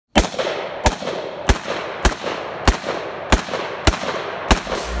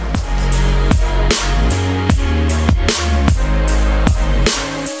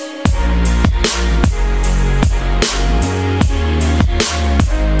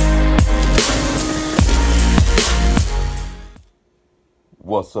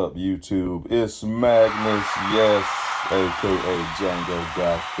What's up, YouTube? It's Magnus, yes, aka Django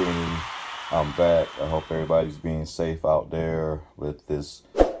Gaffini. I'm back. I hope everybody's being safe out there with this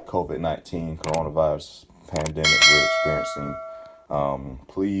COVID-19 coronavirus pandemic we're experiencing.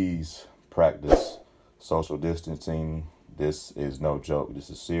 Please practice social distancing. This is no joke. This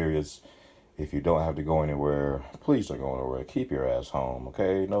is serious. If you don't have to go anywhere, please don't go anywhere. Keep your ass home,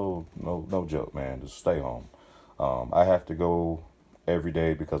 okay? No joke, man. Just stay home. I have to go every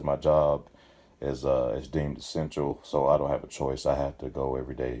day because my job is deemed essential, so I don't have a choice. I have to go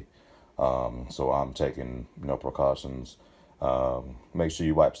every day. So I'm taking precautions. Make sure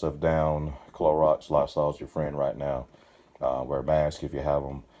you wipe stuff down. Clorox, Lysol's your friend right now. Wear a mask if you have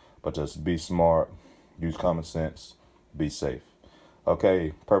them, but just be smart. Use common sense. Be safe.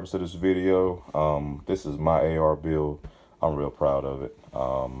 Okay, purpose of this video, this is my AR build. I'm real proud of it.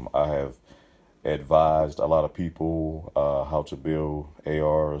 I have advised a lot of people how to build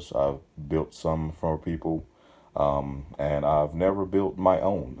ARs. I've built some for people, and I've never built my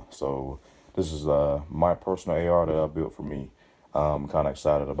own. So this is my personal AR that I built for me. I'm kind of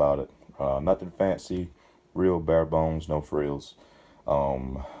excited about it. Nothing fancy, real bare bones, no frills.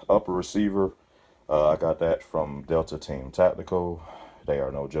 Upper receiver, I got that from Delta Team Tactical. They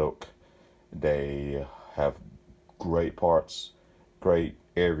are no joke. They have great parts, great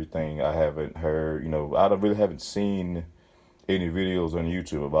everything. I haven't heard, I really haven't seen any videos on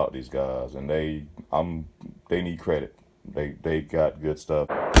YouTube about these guys, and they need credit. They got good stuff.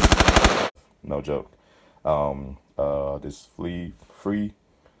 No joke. This free,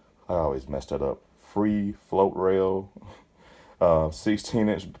 I always messed that up. Free float rail,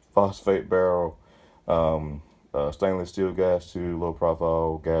 16-inch phosphate barrel, stainless steel gas tube, low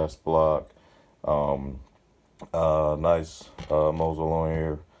profile gas block. Nice muzzle on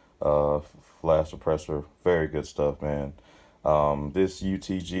here, flash suppressor, very good stuff, man. This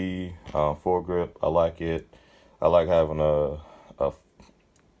UTG foregrip, I like it. I like having a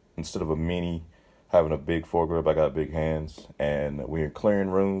instead of a mini, having a big foregrip. I got big hands, and when you're clearing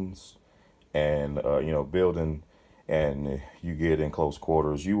rooms and building, and you get in close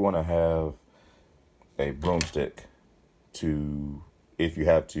quarters, you want to have a broomstick to, if you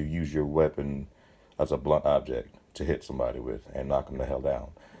have to, use your weapon as a blunt object to hit somebody with and knock them the hell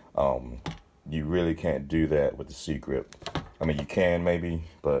down. You really can't do that with the C-grip. I mean, you can maybe,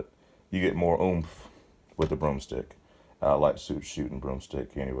 but you get more oomph with the broomstick. I like shooting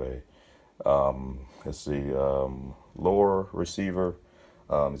broomstick anyway. Let's see, lower receiver,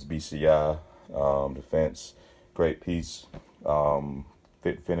 it's BCI, defense, great piece.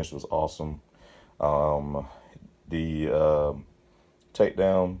 Fit finish was awesome. The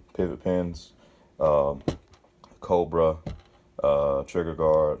takedown pivot pins, Cobra, trigger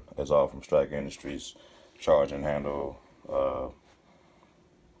guard, is all from Strike Industries. Charge and handle,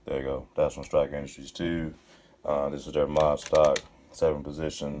 there you go, that's from Strike Industries too. This is their mod stock, 7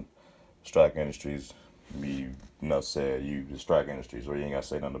 position. Strike Industries, enough said. You Strike Industries, or you ain't gotta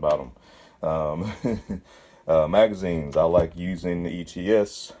say nothing about them. Magazines, I like using the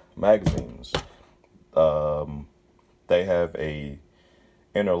ETS magazines. They have a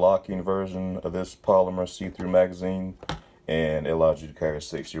interlocking version of this polymer see-through magazine, and it allows you to carry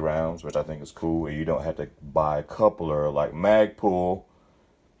 60 rounds, which I think is cool, and you don't have to buy a coupler like Magpul.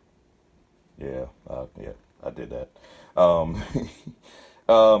 Yeah, I did that.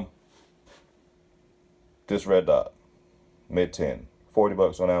 This red dot, mid-10, 40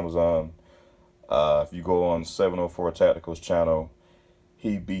 bucks on Amazon. If you go on 704 Tactical's channel,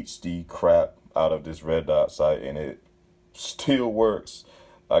 he beats the crap out of this red dot sight, and it still works.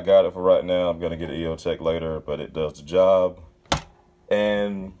 I got it for right now. I'm gonna get an EOTech later, but it does the job.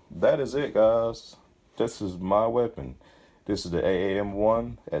 And that is it, guys. This is my weapon. This is the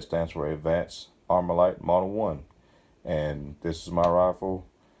AAM1. That stands for Advanced Armalite Model 1. And this is my rifle.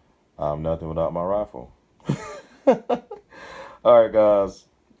 I'm nothing without my rifle. Alright, guys.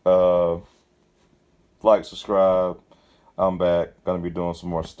 Like, subscribe. I'm back. Gonna be doing some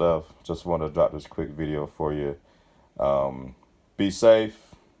more stuff. Just wanted to drop this quick video for you. Be safe.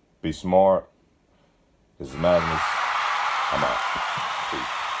 Be smart. This is Magnus. I'm out.